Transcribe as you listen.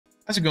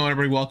How's it going,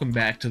 everybody? Welcome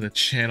back to the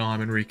channel.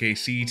 I'm Enrique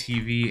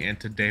CTV, and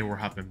today we're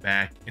hopping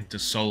back into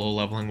solo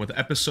leveling with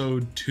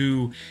episode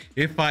 2,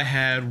 If I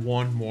Had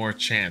One More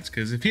Chance.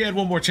 Because if he had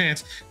one more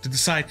chance to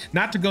decide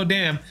not to go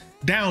down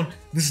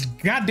this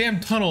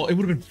goddamn tunnel, it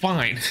would have been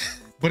fine.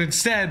 But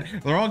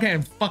instead, they're all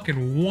getting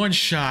fucking one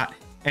shot,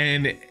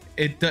 and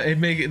it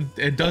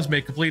does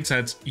make complete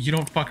sense. You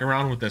don't fuck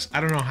around with this. I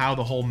don't know how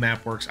the whole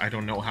map works. I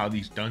don't know how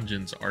these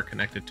dungeons are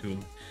connected to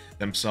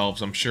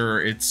themselves. I'm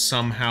sure it's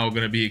somehow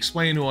going to be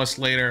explained to us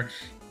later.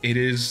 It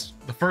is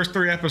the first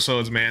 3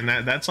 episodes, man.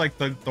 That's like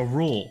the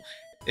rule.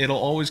 It'll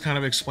always kind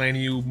of explain to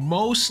you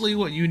mostly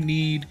what you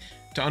need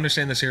to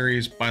understand the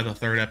series by the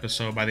 3rd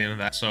episode, by the end of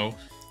that. So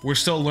we're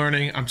still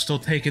learning. I'm still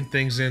taking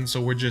things in, so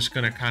we're just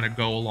gonna kind of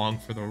go along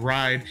for the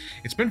ride.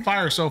 It's been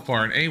fire so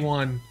far, and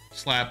A1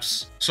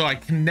 slaps, so I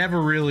can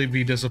never really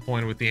be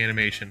disappointed with the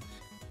animation.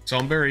 So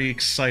I'm very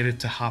excited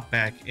to hop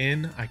back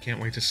in. I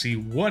can't wait to see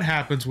what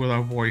happens with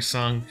our boy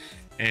Sung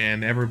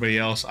and everybody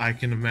else. I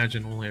can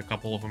imagine only a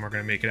couple of them are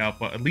going to make it out,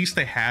 but at least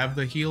they have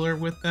the healer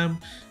with them.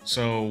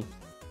 So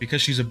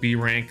because she's a B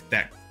rank,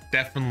 that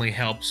definitely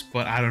helps,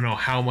 but I don't know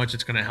how much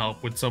it's going to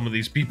help with some of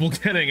these people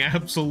getting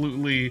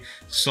absolutely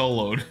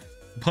soloed.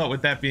 But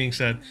with that being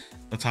said,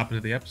 let's hop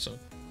into the episode.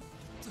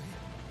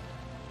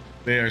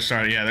 They're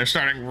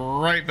starting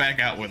right back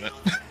out with it.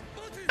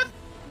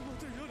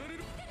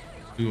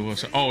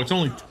 Oh, it's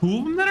only 2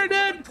 of them that are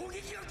dead?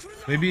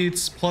 Maybe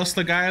it's plus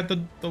the guy at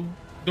the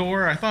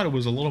door? I thought it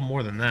was a little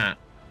more than that.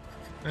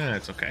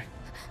 It's okay.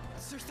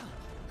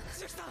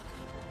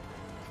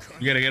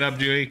 You gotta get up,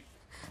 Dewey.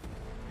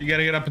 You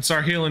gotta get up and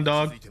start healing,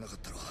 dog.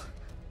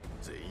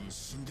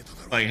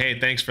 Like, hey,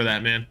 thanks for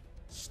that, man.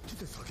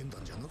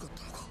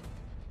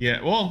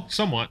 Yeah, well,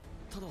 somewhat.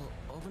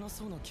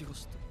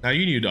 Now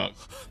you knew, dog.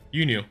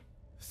 You knew.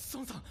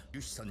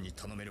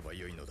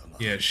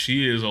 Yeah,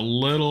 she is a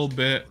little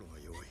bit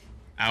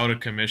out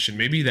of commission.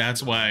 Maybe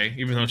that's why,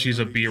 even though she's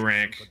a B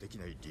rank,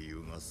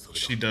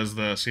 she does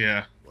this.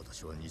 Yeah.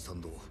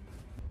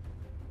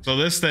 So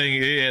this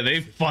thing, yeah, they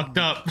fucked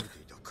up.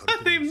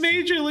 They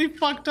majorly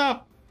fucked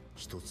up.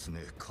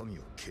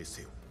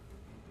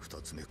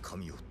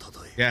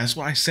 Yeah, that's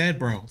what I said,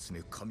 bro.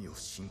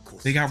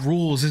 They got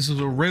rules. This is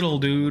a riddle,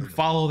 dude.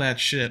 Follow that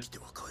shit.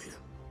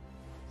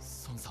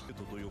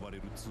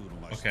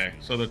 Okay,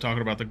 so they're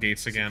talking about the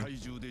gates again.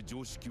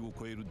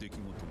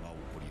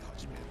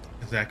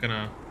 Is that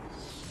gonna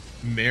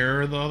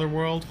mirror the other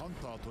world?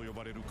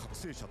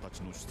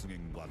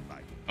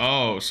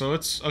 Oh, so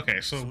it's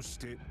okay, so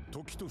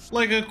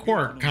like a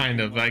quirk,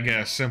 kind of, I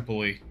guess,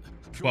 simply,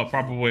 but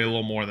probably a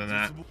little more than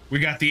that. We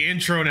got the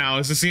intro now.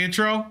 Is this the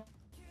intro?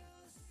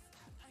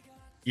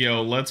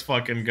 Yo, let's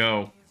fucking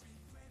go.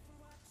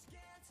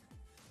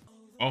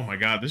 Oh my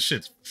god, this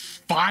shit's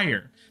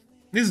fire.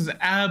 This is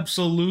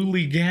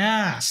absolutely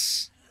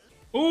gas.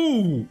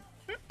 Ooh.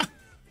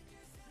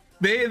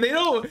 They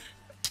don't.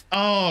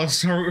 Oh,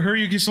 so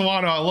Hiroyuki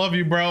Sawano, I love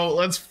you, bro.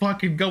 Let's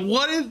fucking go.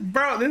 What is,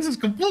 bro? This is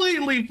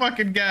completely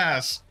fucking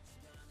gas.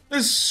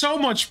 This is so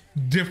much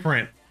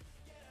different.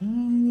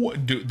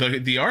 Dude,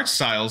 the art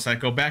styles that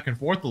go back and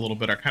forth a little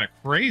bit are kind of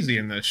crazy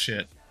in this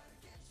shit.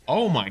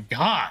 Oh my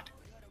god.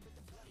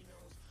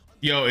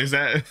 Yo, is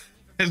that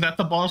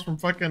the boss from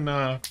fucking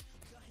the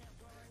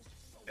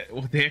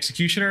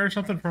Executioner or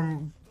something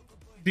from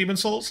Demon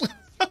Souls?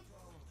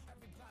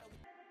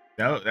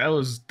 that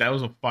was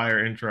a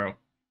fire intro.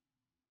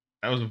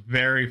 That was a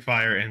very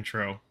fire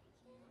intro.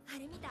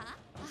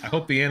 I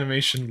hope the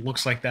animation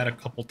looks like that a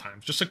couple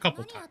times, just a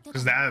couple times,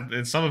 because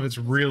some of it's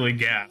really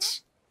gas.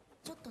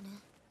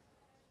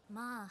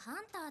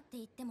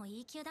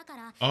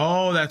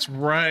 Oh, that's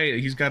right.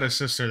 He's got a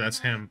sister. That's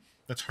him.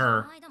 That's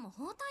her.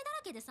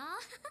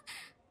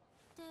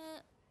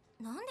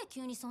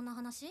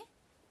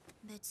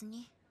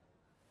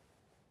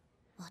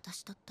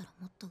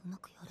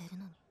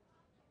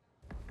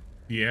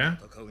 Yeah?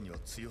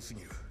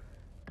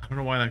 I don't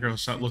know why that girl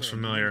looks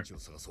familiar.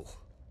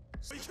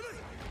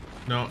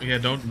 No, yeah,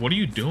 don't. What are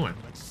you doing?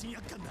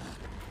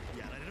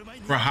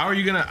 Bro, how are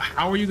you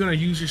gonna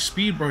use your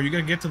speed, bro? You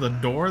gotta get to the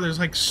door? There's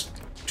like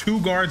 2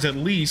 guards at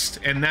least,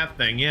 and that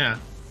thing, yeah.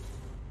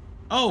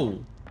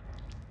 Oh.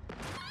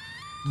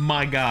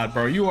 My god,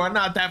 bro, you are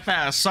not that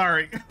fast,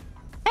 sorry.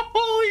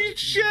 Holy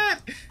shit!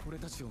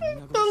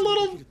 The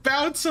little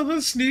bounce of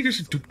the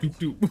sneakers. Doop, doop,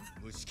 doop.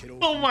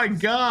 Oh my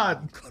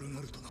god.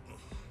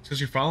 Because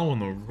you're following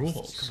the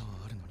rules.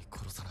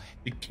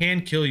 It can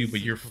kill you,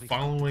 but you're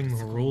following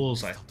the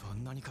rules.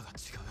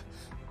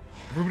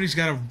 Everybody's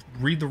got to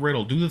read the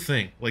riddle, do the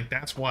thing. Like,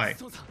 that's why.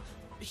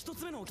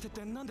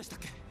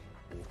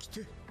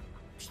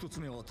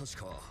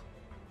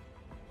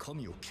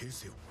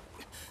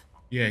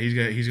 Yeah,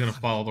 he's gonna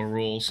follow the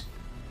rules.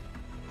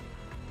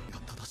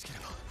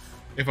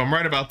 If I'm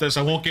right about this,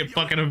 I won't get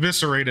fucking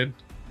eviscerated.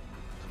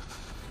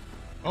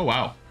 Oh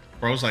wow,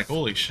 bro's like,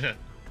 holy shit.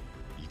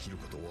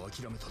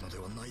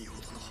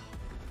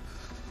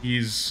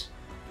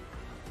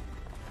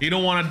 He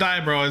don't want to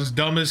die, bro. As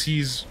dumb as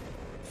he's,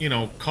 you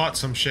know, caught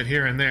some shit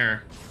here and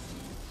there,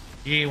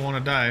 he ain't want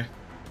to die.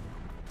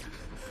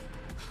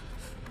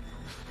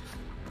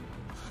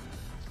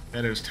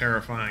 That is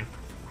terrifying.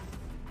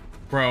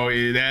 Bro,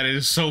 that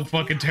is so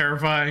fucking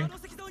terrifying.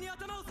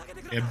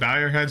 Yeah, bow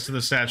your heads to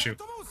the statue.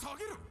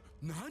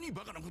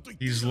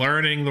 He's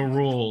learning the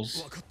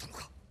rules.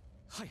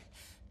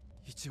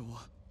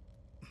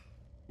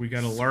 We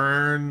gotta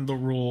learn the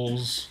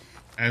rules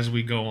as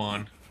we go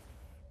on.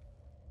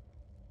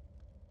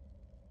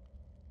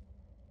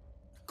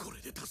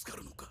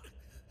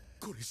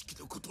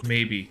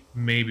 Maybe,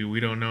 we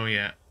don't know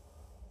yet.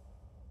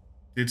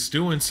 It's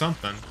doing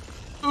something.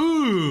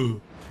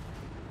 Ooh!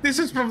 This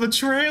is from the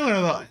trailer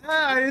though.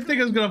 I didn't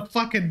think I was gonna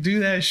fucking do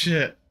that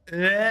shit.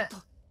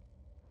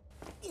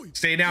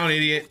 Stay down,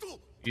 idiot.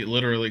 You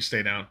literally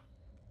stay down.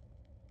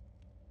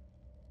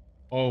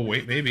 Oh,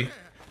 wait, maybe.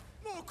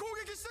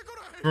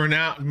 For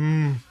now,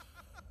 No,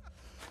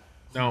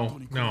 no. No,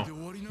 no,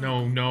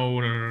 no, no,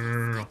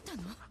 no, no.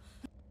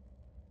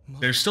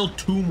 There's still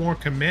 2 more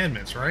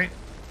commandments, right?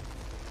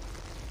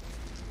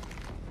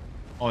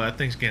 Oh, that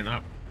thing's getting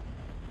up.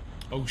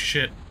 Oh,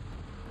 shit.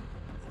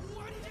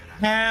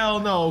 Hell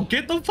no.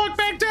 Get the fuck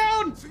back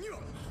down!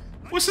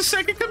 What's the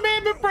second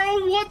commandment,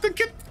 bro? What the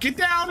get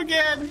down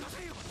again?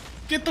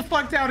 Get the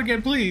fuck down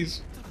again,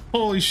 please.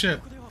 Holy shit.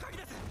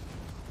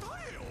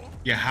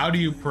 Yeah, how do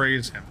you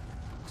praise him?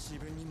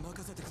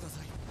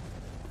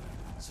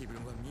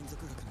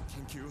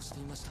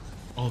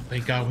 Oh,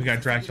 thank God we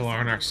got Dracula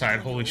on our side.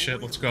 Holy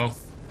shit, let's go.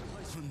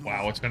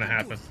 Wow, what's gonna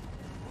happen?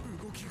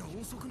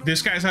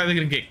 This guy's either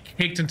gonna get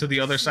kicked into the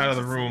other side of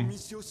the room,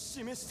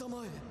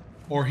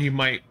 or he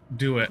might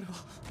do it.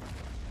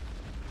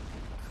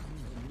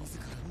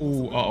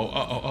 Ooh,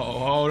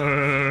 oh,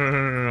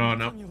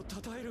 no.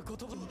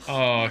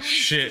 Oh,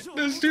 shit.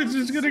 This dude's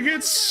just gonna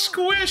get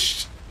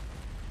squished.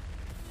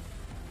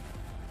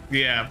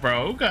 Yeah,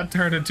 bro, got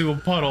turned into a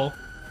puddle.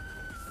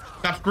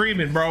 Stop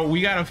screaming, bro. We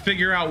gotta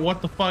figure out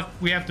what the fuck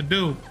we have to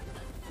do.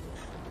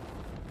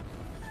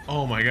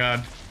 Oh, my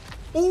God.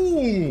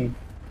 Ooh.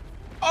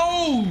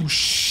 Oh,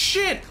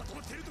 shit.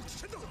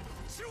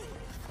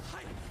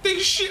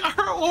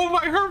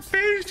 Her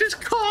face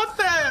just caught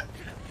that.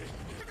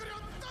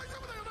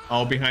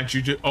 Oh, behind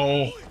you.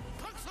 Oh,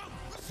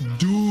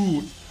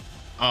 dude.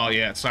 Oh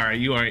yeah, sorry.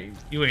 You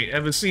ain't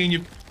ever seen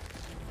you.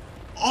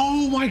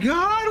 Oh my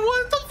God!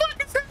 What the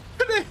fuck is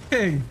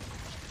happening?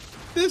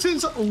 This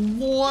is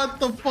what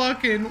the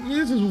fucking.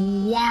 This is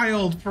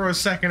wild for a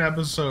second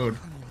episode.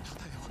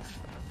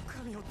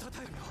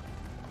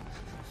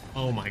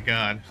 Oh my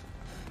God.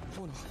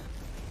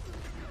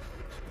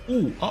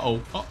 Ooh.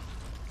 Uh-oh. Oh.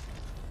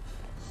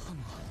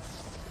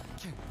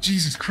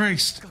 Jesus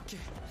Christ.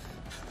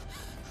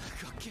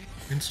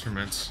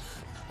 Instruments.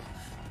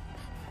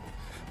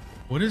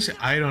 What is it?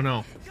 I don't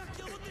know.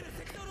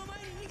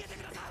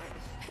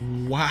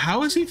 Wow,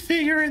 how is he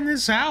figuring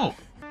this out?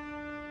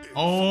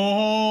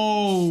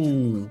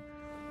 Oh.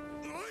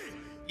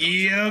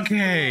 Yeah,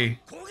 okay.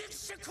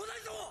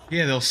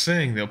 Yeah, they'll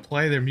sing. They'll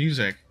play their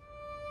music.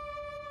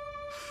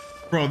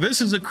 Bro,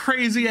 this is a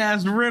crazy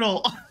ass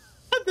riddle.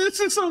 This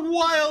is a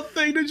wild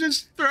thing to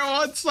just throw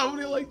on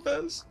somebody like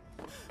this.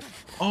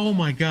 Oh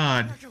my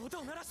God.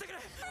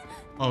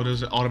 Oh,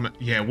 does it automatic?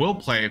 Yeah, we'll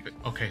play it.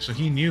 Okay, so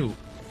he knew.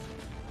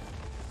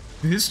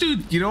 This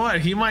dude, you know what?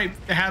 He might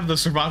have the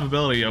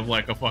survivability of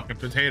like a fucking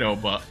potato,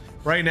 but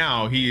right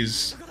now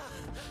he's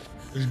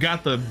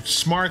got the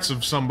smarts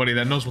of somebody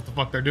that knows what the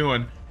fuck they're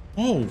doing.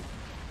 Oh.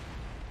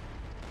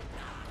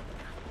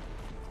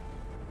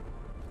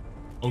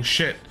 Oh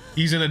shit.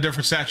 He's in a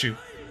different statue.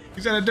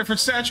 He's at a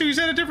different statue. He's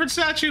at a different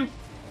statue.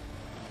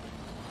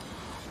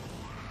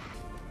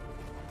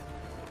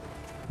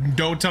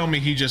 Don't tell me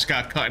he just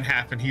got cut in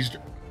half and he's...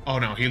 Oh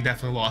no, he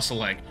definitely lost a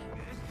leg.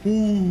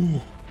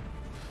 Ooh.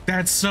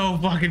 That's so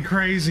fucking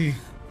crazy.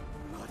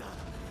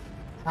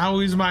 How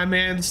is my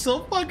man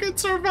still fucking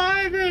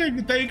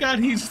surviving? Thank God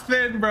he's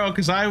thin, bro,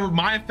 because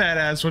my fat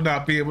ass would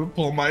not be able to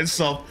pull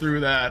myself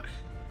through that.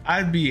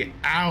 I'd be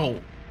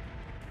out.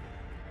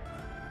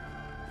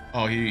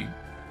 Oh, he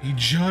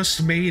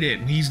just made it,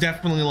 and he's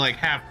definitely like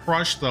half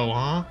crushed though,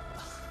 huh?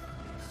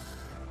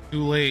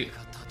 Too late.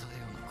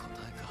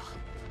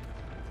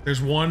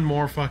 There's one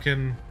more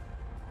fucking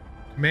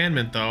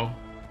commandment though.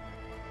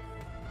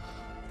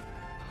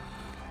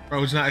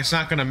 Bro, it's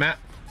not gonna matter.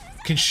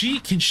 Can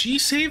she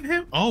save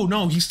him? Oh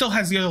no, he still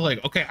has the other leg.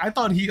 Okay, I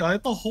thought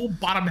the whole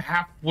bottom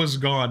half was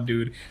gone,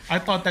 dude. I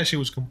thought that shit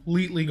was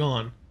completely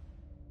gone.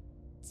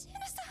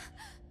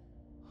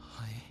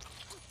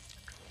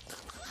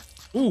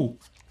 Ooh.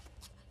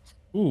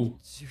 Ooh.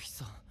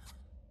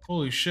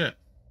 Holy shit.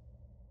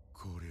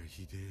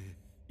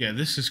 Yeah,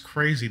 this is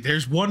crazy.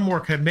 There's one more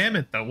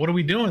commandment though. What are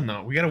we doing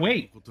though? We gotta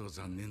wait.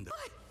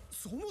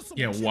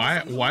 Yeah,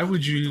 why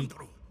would you?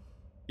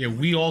 Yeah,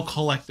 we all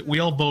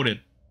voted.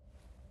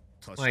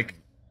 Like,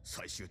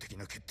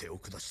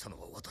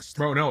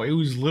 bro, no, it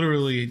was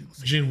literally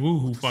Jinwoo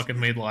who fucking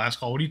made the last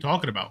call. What are you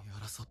talking about?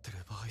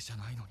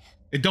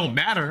 It don't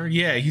matter.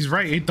 Yeah, he's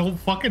right. It don't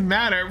fucking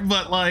matter.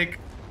 But like,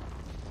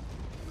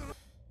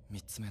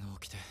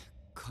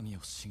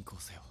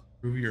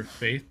 prove your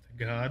faith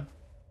to God.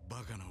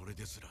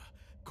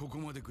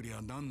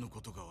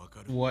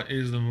 What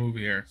is the move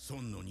here?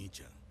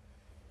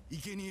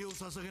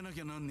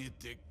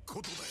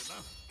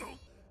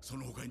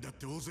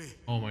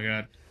 Oh my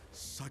god.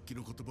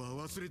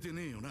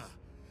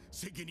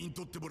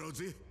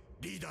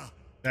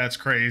 That's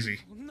crazy.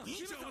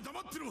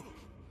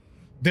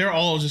 They're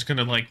all just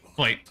gonna like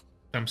fight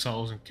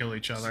themselves and kill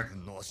each other.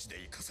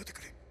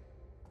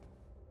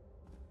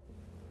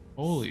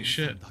 Holy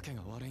shit.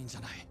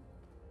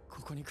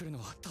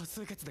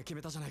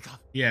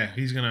 Yeah,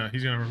 he's gonna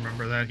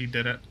remember that he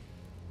did it.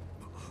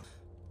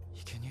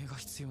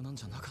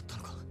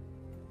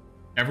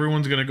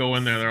 Everyone's gonna go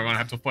in there, they're gonna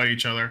have to fight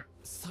each other.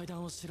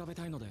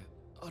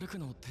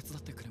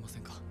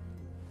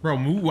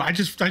 Bro, I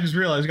just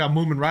realized I got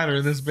Moomin Rider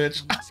in this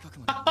bitch.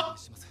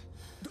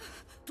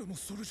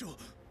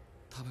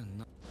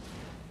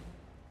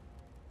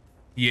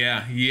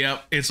 Yeah,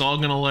 yep, it's all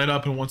gonna light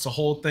up, and once the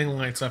whole thing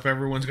lights up,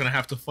 everyone's gonna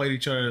have to fight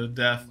each other to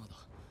death.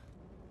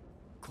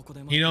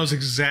 He knows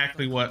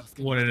exactly what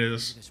it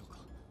is.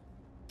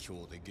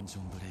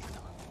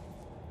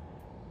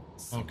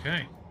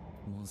 Okay.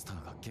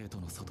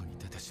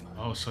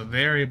 Oh, so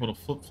they're able to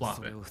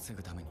flip-flop it.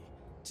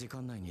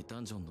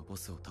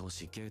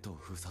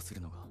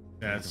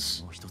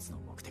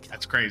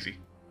 That's crazy.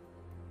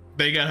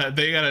 They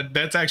gotta,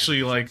 that's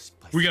actually like,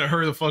 we gotta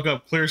hurry the fuck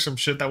up, clear some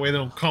shit, that way they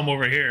don't come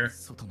over here.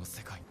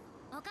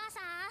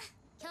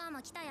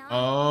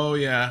 Oh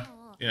yeah.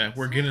 Yeah,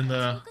 we're getting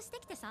the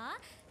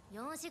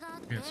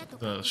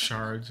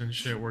shards and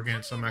shit. We're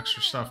getting some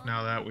extra stuff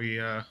now that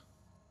we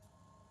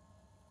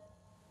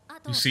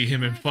you see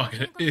him in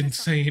fucking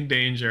insane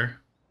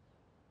danger.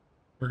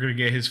 We're gonna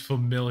get his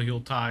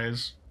familial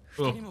ties.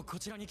 Ugh.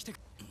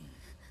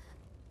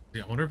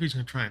 Yeah, I wonder if he's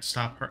gonna try and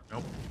stop her.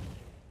 Nope.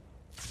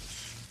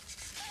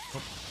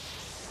 Nope.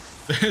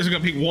 There's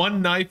gonna be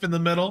one knife in the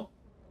middle.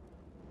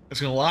 It's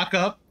gonna lock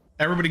up.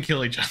 Everybody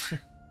kill each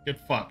other.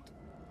 Get fucked.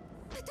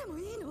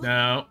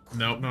 No.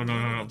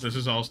 This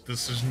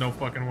is no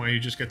fucking way. You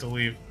just get to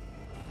leave.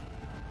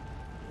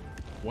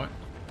 What?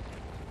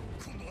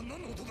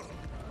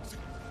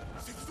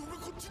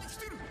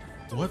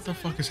 What the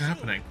fuck is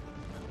happening?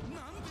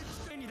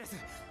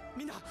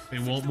 They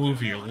won't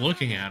move. You're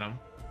looking at them.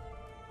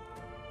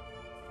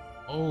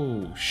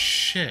 Oh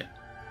shit.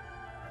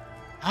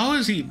 How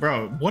is he,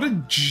 bro? What a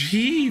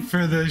G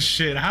for this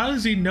shit. How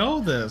does he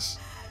know this?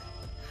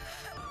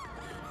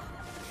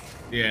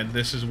 Yeah, and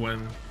this is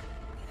when...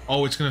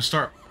 Oh, it's gonna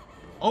start.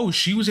 Oh,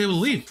 she was able to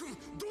leave.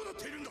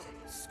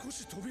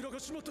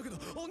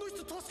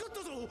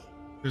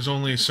 There's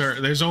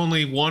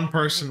only one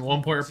person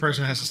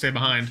has to stay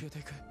behind.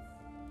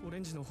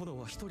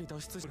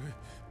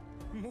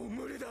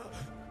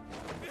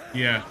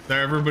 Yeah,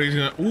 everybody's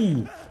gonna.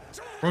 Ooh,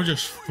 bro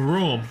just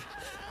threw him.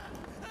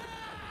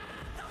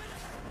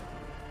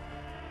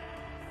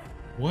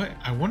 What?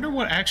 I wonder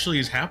what actually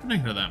is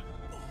happening to them.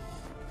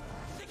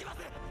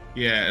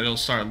 Yeah, it'll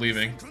start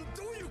leaving.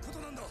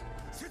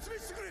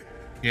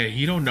 Yeah,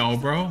 you don't know,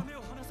 bro.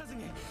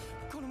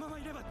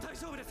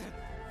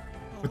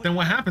 But then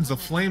what happens? The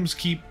flames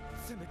keep...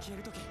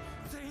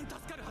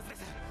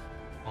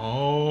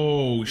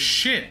 Oh,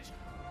 shit.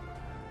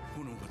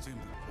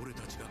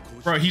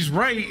 Bro, he's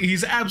right.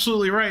 He's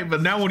absolutely right.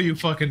 But now what do you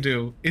fucking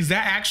do? Is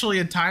that actually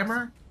a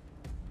timer?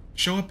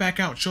 Show it back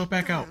out. Show it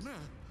back out.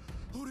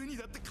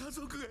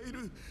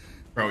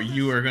 Bro,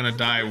 you are gonna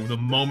die the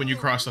moment you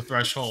cross the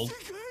threshold.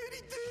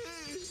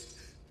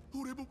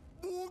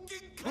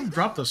 Don't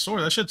drop the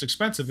sword. That shit's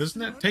expensive,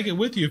 isn't it? Take it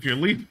with you if you're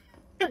leaving.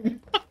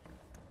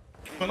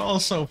 But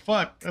also,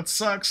 fuck, that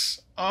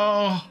sucks.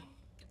 Oh.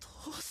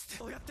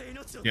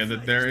 Yeah,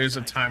 there is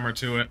a timer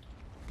to it.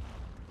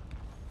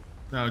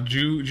 No,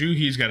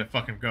 Juhi's gotta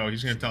fucking go.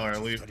 He's gonna tell her to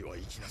leave.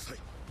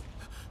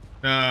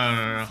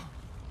 No.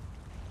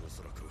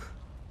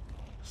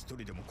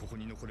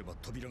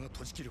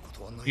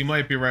 He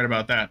might be right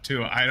about that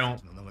too. I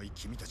don't. No,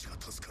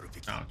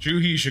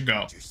 Juhi should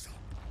go.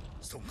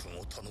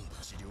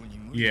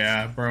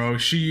 Yeah, bro.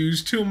 She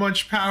used too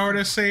much power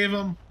to save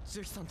him.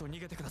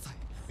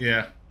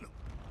 Yeah.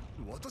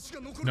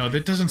 No,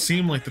 that doesn't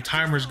seem like the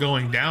timer's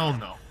going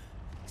down though.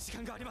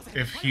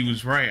 If he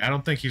was right, I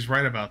don't think he's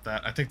right about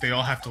that. I think they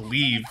all have to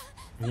leave.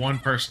 One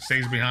person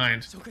stays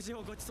behind.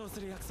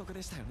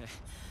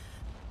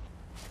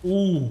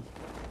 Ooh.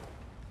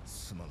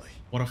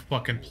 What a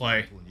fucking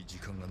play.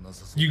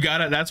 You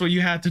got it. That's what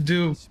you had to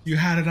do. You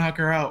had to knock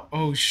her out.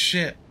 Oh,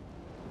 shit.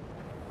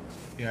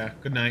 Yeah,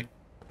 good night.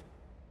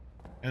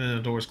 And then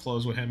the doors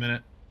close with him in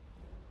it.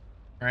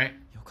 Right?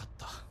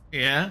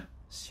 Yeah?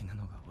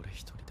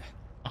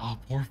 Oh,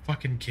 poor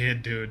fucking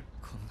kid, dude.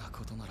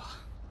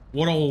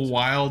 What a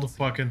wild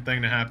fucking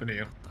thing to happen to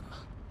you.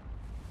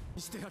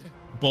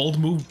 Bold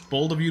move.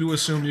 Bold of you to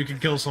assume you can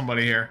kill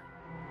somebody here.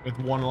 With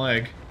one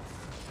leg.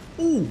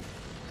 Ooh.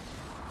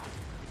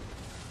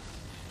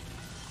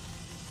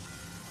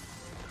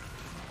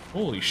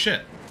 Holy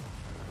shit.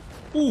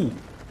 Ooh.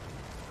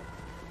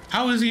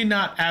 How is he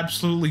not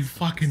absolutely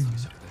fucking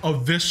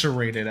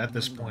eviscerated at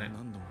this point?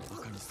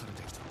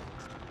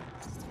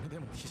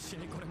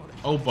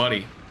 Oh,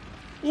 buddy.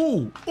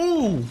 Ooh,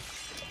 ooh.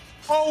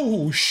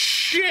 Oh,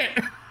 shit.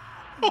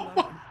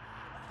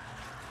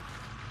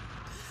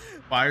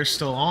 Fire's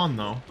still on,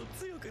 though.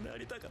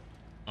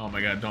 Oh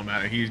my god, don't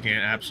matter. He's getting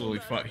absolutely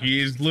fucked.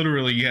 He is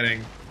literally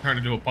getting turned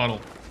into a puddle.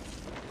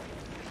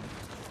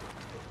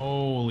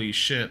 Holy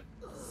shit.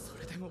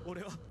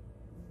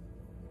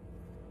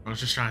 I was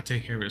just trying to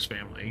take care of his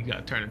family. He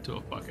got turned into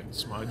a fucking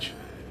smudge.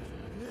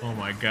 Oh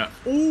my god.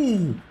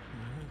 Ooh!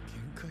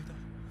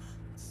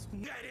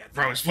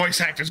 Bro, his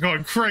voice actor's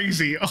going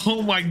crazy.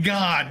 Oh my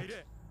god.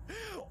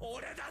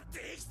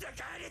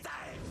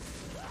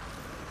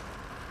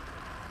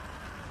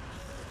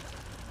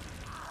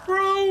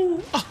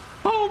 Bro!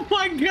 Oh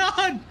my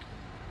god!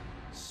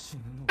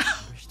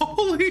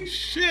 Holy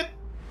shit!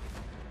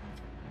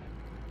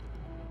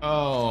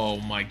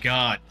 Oh my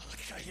god.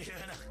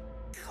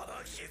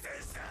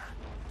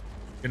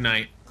 Good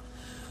night.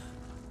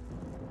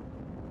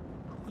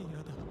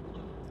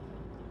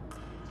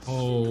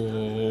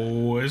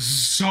 Oh,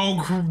 it's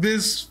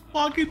this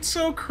fucking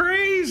so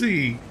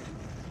crazy.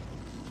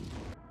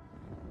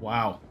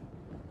 Wow.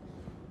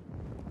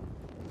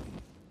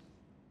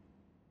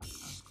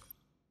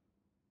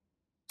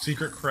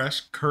 Secret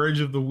crest, courage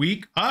of the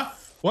weak. Huh?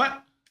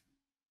 What?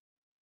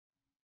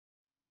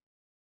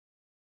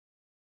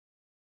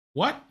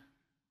 What?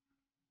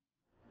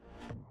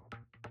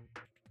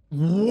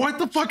 What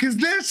the fuck is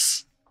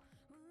this?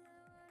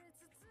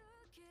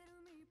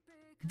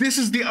 This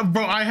is the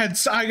bro.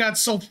 I got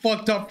so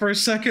fucked up for a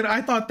second.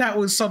 I thought that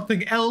was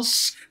something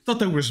else. Thought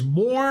there was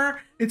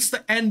more. It's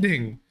the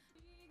ending.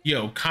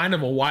 Yo, kind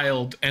of a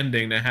wild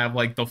ending to have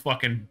like the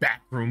fucking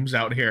back rooms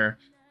out here.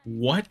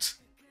 What?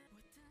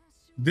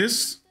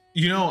 This,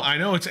 you know, I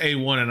know it's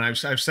A1 and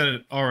I've said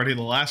it already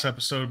the last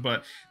episode,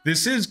 but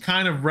this is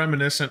kind of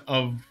reminiscent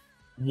of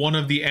one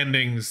of the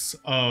endings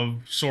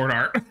of Sword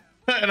Art.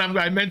 And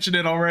I mentioned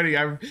it already.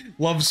 I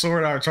love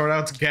Sword Art. Sword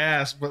Art's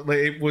gas, but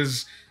it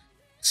was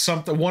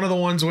something, one of the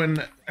ones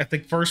when I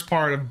think first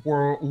part of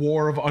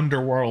War of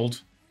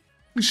Underworld.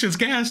 Which is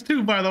gas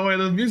too, by the way.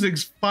 The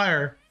music's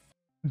fire.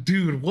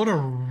 Dude, what a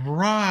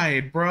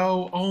ride,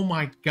 bro. Oh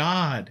my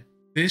god.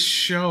 This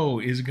show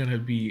is gonna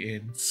be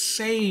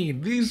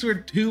insane. These were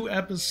 2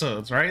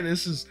 episodes, right?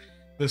 This is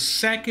the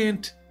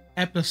 2nd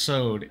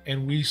episode,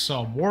 and we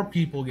saw more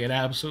people get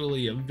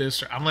absolutely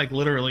eviscerated. I'm like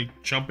literally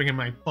jumping in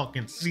my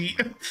fucking seat.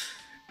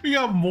 We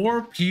got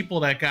more people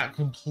that got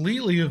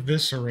completely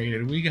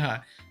eviscerated. We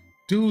got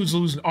dudes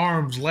losing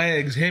arms,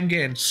 legs, him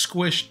getting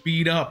squished,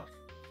 beat up,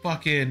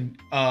 fucking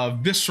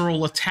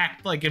visceral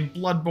attack like in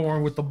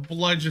Bloodborne with the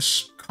blood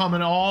just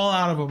coming all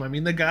out of him. I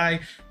mean, the guy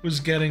was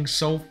getting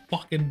so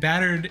fucking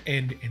battered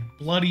and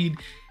bloodied,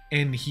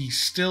 and he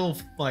still,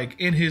 like,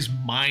 in his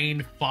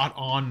mind fought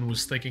on and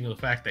was thinking of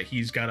the fact that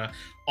he's gotta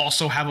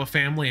also have a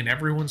family, and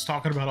everyone's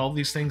talking about all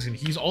these things and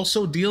he's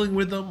also dealing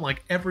with them.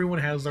 Like, everyone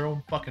has their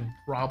own fucking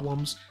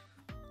problems.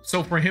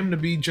 So for him to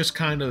be just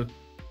kind of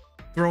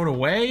thrown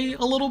away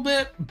a little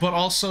bit, but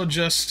also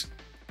just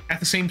at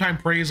the same time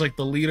praise, like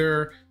the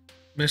leader,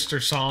 Mr.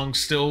 Song,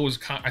 still was,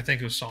 I think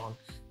it was Song,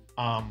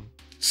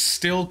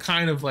 still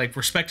kind of like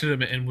respected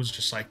him and was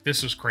just like,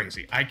 this is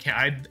crazy.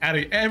 Out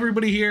of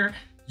everybody here,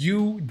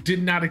 you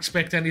did not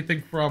expect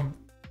anything from,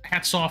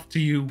 hats off to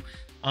you.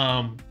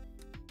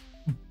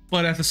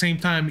 But at the same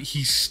time,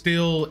 he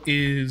still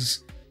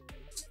is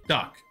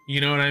stuck. You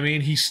know what I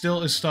mean? He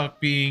still is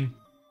stuck being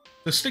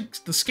the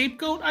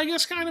scapegoat, I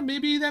guess, kind of.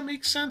 Maybe that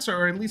makes sense,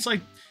 or at least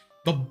like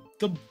the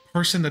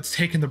person that's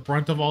taking the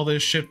brunt of all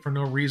this shit for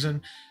no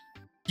reason.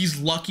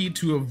 He's lucky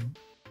to have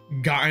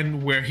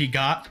gotten where he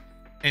got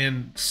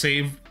and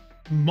saved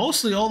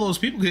mostly all those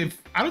people.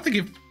 I don't think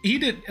if he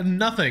did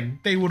nothing,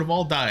 they would have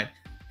all died,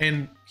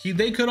 and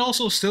they could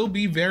also still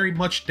be very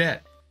much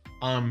dead.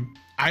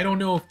 I don't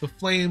know if the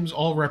flames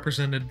all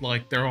represented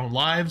like their own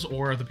lives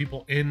or the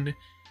people in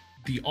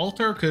the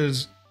altar,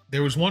 because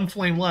there was one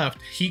flame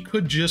left. He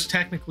could just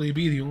technically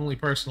be the only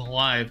person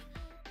alive.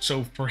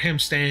 So for him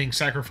staying,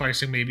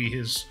 sacrificing maybe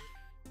his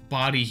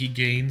body, he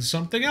gains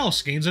something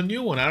else, gains a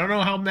new one. I don't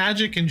know how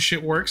magic and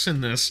shit works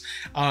in this.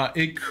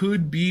 It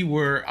could be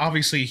where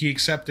obviously he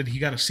accepted, he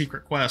got a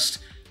secret quest.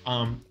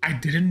 I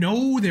didn't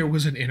know there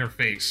was an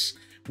interface,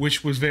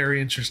 which was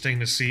very interesting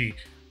to see.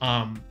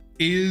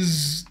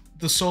 Is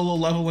the solo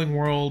leveling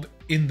world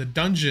in the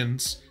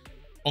dungeons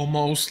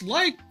almost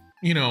like,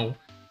 you know,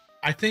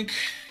 I think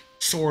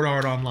Sword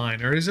Art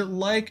Online, or is it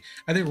like,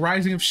 I think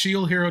Rising of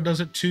Shield Hero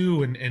does it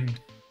too, and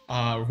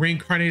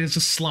Reincarnated as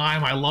a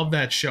Slime, I love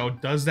that show,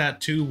 does that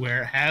too,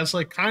 where it has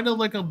like kind of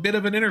like a bit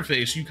of an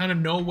interface. You kind of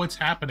know what's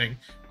happening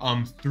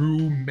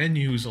through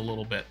menus a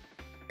little bit.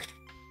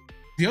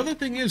 The other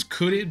thing is,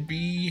 could it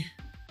be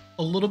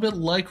a little bit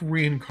like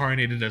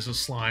Reincarnated as a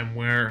Slime,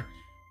 where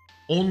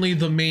only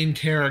the main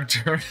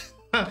character,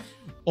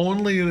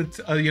 only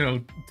the, you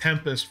know,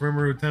 Tempest,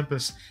 Rimuru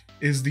Tempest,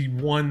 is the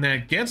one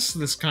that gets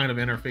this kind of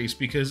interface?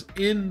 Because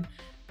in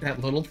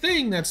that little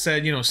thing that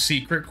said, you know,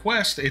 secret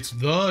quest, it's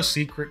the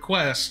secret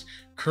quest,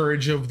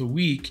 Courage of the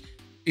Weak,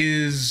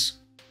 is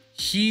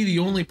he the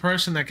only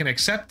person that can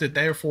accept it,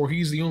 therefore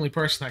he's the only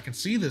person that can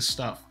see this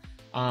stuff.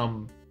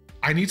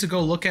 I need to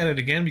go look at it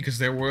again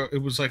because it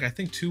was like, I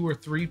think 2 or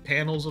 3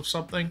 panels of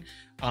something.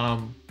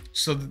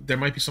 So there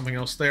might be something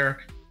else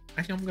there.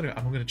 I think I'm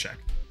gonna check.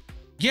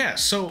 Yeah,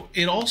 so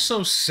it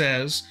also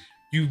says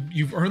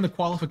you've earned the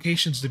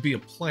qualifications to be a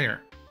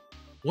player.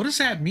 What does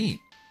that mean?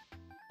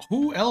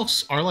 Who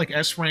else are like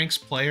S ranks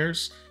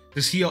players?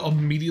 Does he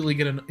immediately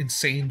get an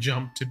insane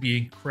jump to be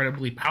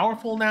incredibly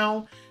powerful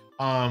now?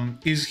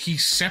 Is he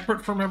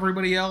separate from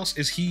everybody else?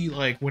 Is he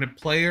like, when a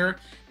player,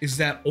 is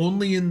that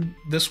only in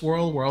this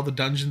world where all the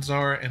dungeons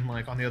are and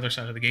like on the other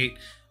side of the gate?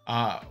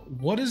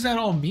 What does that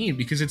all mean?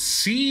 Because it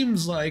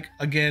seems like,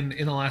 again,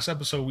 in the last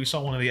episode, we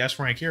saw one of the S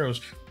rank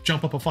heroes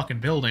jump up a fucking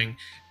building.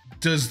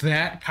 Does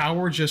that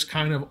power just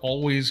kind of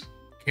always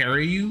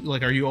carry you?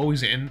 Like, are you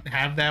always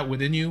have that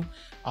within you?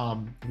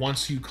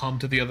 Once you come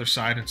to the other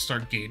side and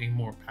start gaining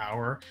more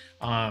power,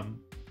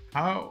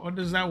 how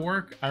does that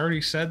work? I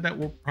already said that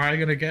we're probably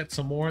gonna get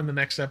some more in the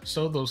next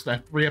episode.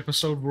 That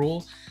 3-episode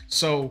rule.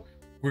 So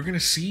we're gonna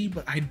see.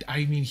 But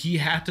I mean, he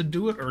had to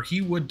do it or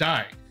he would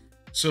die.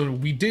 So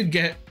we did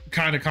get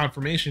kind of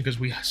confirmation because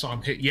we saw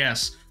him hit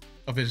yes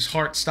of his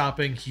heart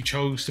stopping. He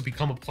chose to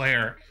become a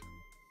player.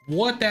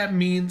 What that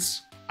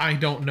means, I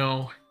don't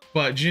know.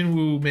 But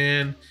Jinwoo,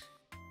 man,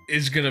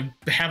 is gonna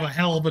have a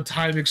hell of a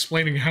time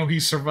explaining how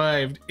he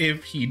survived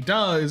if he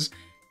does.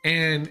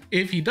 And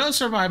if he does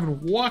survive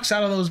and walks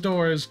out of those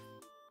doors,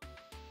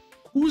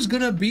 who's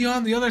gonna be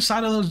on the other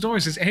side of those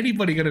doors? Is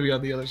anybody gonna be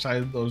on the other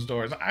side of those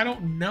doors? I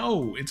don't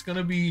know. It's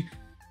gonna be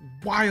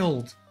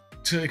wild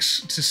to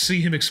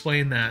see him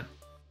explain that.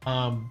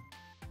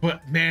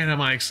 But man,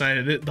 am I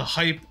excited. The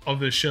hype of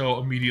the show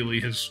immediately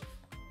has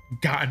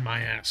gotten my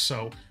ass.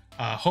 So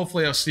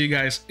hopefully I'll see you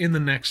guys in the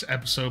next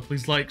episode.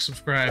 Please like,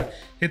 subscribe,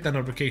 hit that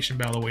notification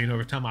bell, the way you know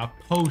every time I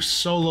post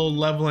solo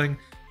leveling.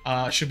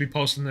 Should be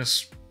posting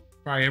this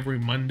probably every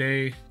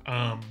Monday,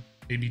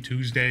 maybe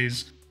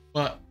Tuesdays.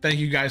 But thank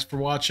you guys for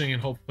watching,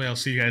 and hopefully I'll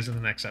see you guys in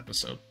the next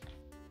episode.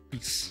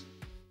 Peace.